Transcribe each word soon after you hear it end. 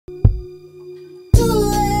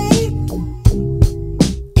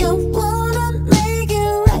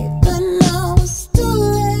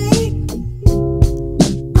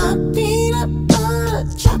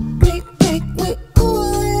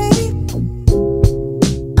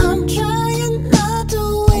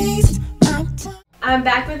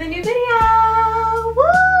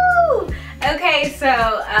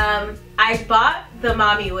the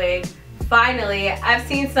mommy wig. Finally, I've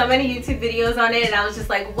seen so many YouTube videos on it and I was just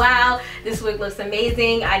like, wow, this wig looks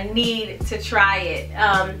amazing. I need to try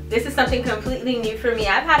it. This is something completely new for me.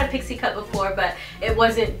 I've had a pixie cut before, but it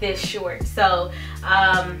wasn't this short. So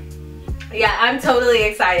yeah, I'm totally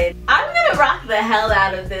excited. I'm gonna rock the hell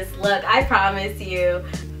out of this look, I promise you.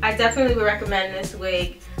 I definitely would recommend this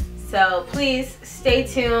wig. So please stay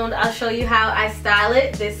tuned. I'll show you how I style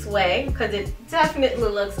it this way because it definitely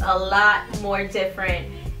looks a lot more different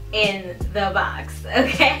in the box,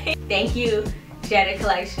 okay? Thank you, Jetta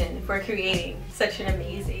Collection, for creating such an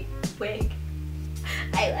amazing wig.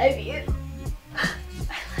 I love you. I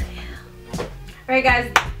love you. Alright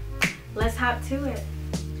guys, let's hop to it.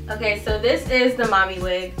 Okay, so this is the mommy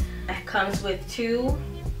wig. It comes with 2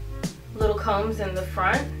 little combs in the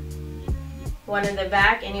front, 1 in the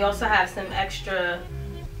back, and you also have some extra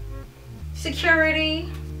security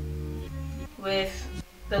with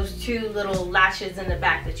those 2 little latches in the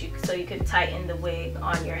back that so you can tighten the wig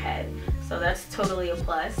on your head. So that's totally a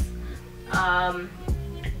plus.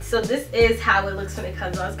 So this is how it looks when it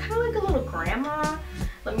comes on. It's kind of like a little grandma.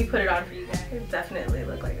 Let me put it on for you guys. It definitely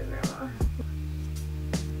looks like a grandma.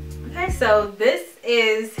 Okay, so this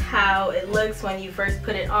is how it looks when you first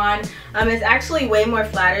put it on. It's actually way more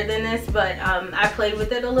flatter than this, but I played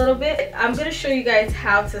with it a little bit. I'm going to show you guys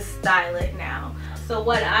how to style it now. So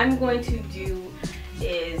what I'm going to do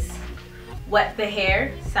is wet the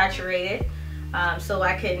hair, saturate it, so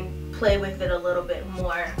I can play with it a little bit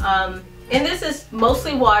more. And this is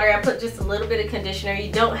mostly water. I put just a little bit of conditioner.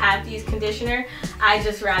 You don't have to use conditioner. I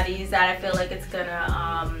just rather use that. I feel like it's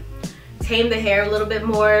gonna tame the hair a little bit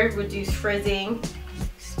more, reduce frizzing.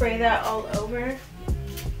 Spray that all over.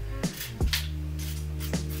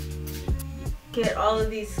 Get all of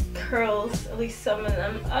these curls, at least some of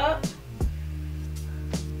them, up.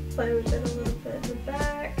 Play with it a little bit in the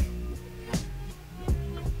back.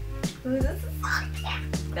 Ooh, this is so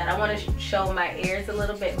cute. That I want to show my ears a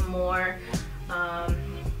little bit more.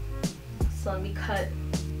 So let me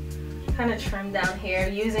kind of trim down here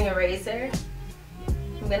using a razor.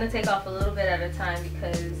 I'm gonna take off a little bit at a time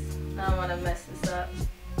because I don't want to mess this up.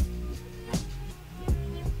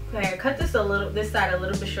 Okay, I cut this side a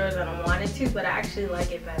little bit shorter than I wanted to, but I actually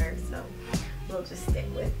like it better, so we'll just stick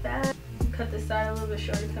with that. Cut this side a little bit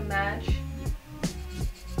shorter to match.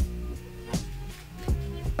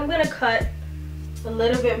 I'm gonna cut a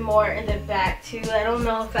little bit more in the back too. I don't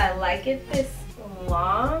know if I like it this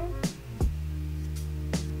long,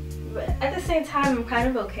 but at the same time I'm kind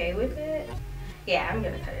of okay with it. Yeah, I'm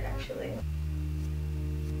gonna cut it actually.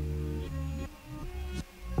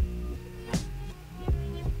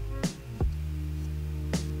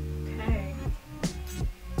 Okay.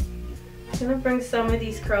 I'm gonna bring some of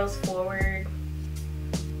these curls forward.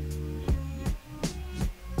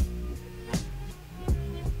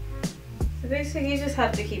 So basically you just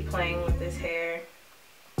have to keep playing with this hair.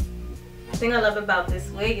 The thing I love about this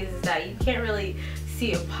wig is that you can't really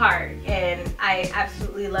see a part, and I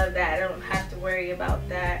absolutely love that. I don't have to worry about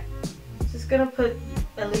that. Just gonna put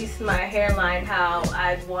at least my hairline how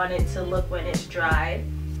I'd want it to look when it's dried.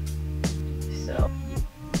 So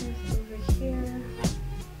over here.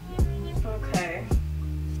 Okay.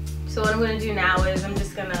 So what I'm gonna do now is I'm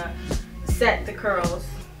just gonna set the curls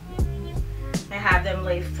and have them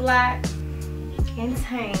lay flat and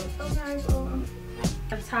tame. So guys,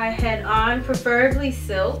 tie head on, preferably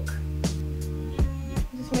silk.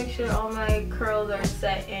 Just make sure all my curls are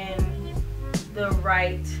set in the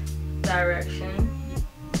right direction.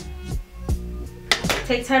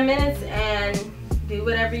 Take 10 minutes and do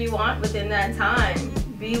whatever you want within that time.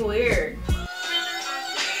 Be weird.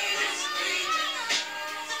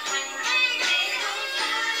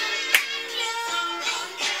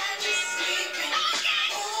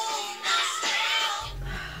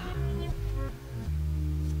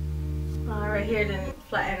 Right here didn't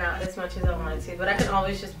flatten out as much as I wanted to, but I can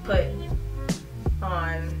always just put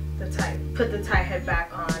the tie head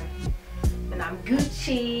back on, and I'm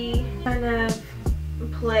Gucci. Kind of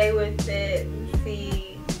play with it and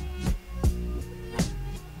see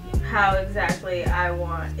how exactly I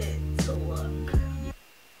want it to look.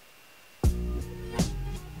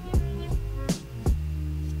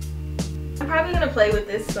 I'm probably gonna play with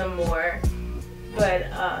this some more, but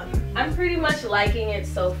I'm pretty much liking it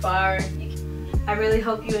so far. I really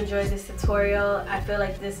hope you enjoyed this tutorial. I feel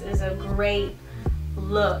like this is a great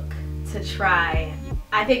look to try.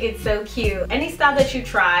 I think it's so cute. Any style that you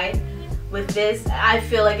try with this, I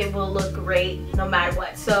feel like it will look great no matter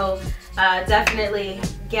what. So definitely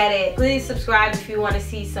get it. Please subscribe if you want to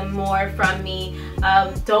see some more from me.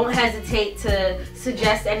 Don't hesitate to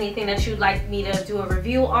suggest anything that you'd like me to do a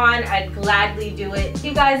review on. I'd gladly do it. Thank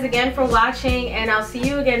you guys again for watching, and I'll see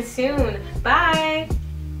you again soon. Bye!